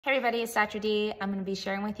Hey everybody, it's Dr. D. I'm going to be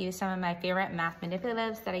sharing with you some of my favorite math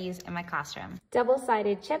manipulatives that I use in my classroom.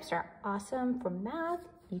 Double-sided chips are awesome for math.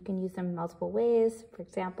 You can use them multiple ways. For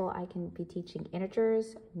example, I can be teaching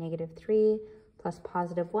integers, -3 plus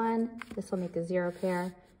 +1. This will make a 0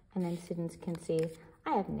 pair, and then students can see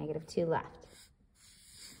I have -2 left.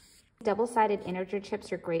 Double-sided integer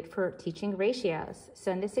chips are great for teaching ratios.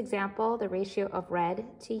 So in this example, the ratio of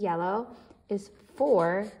red to yellow is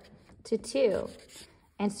 4 to 2.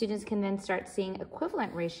 And students can then start seeing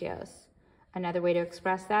equivalent ratios. Another way to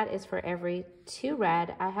express that is for every 2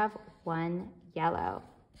 red, I have 1 yellow.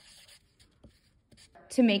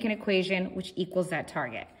 To make an equation which equals that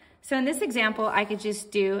target. So in this example, I could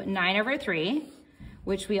just do 9/3,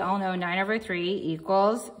 which we all know 9/3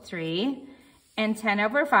 equals 3, and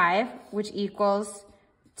 10/5, which equals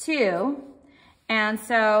 2. And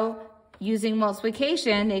so using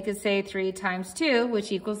multiplication, they could say 3 times 2,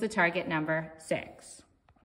 which equals the target number 6.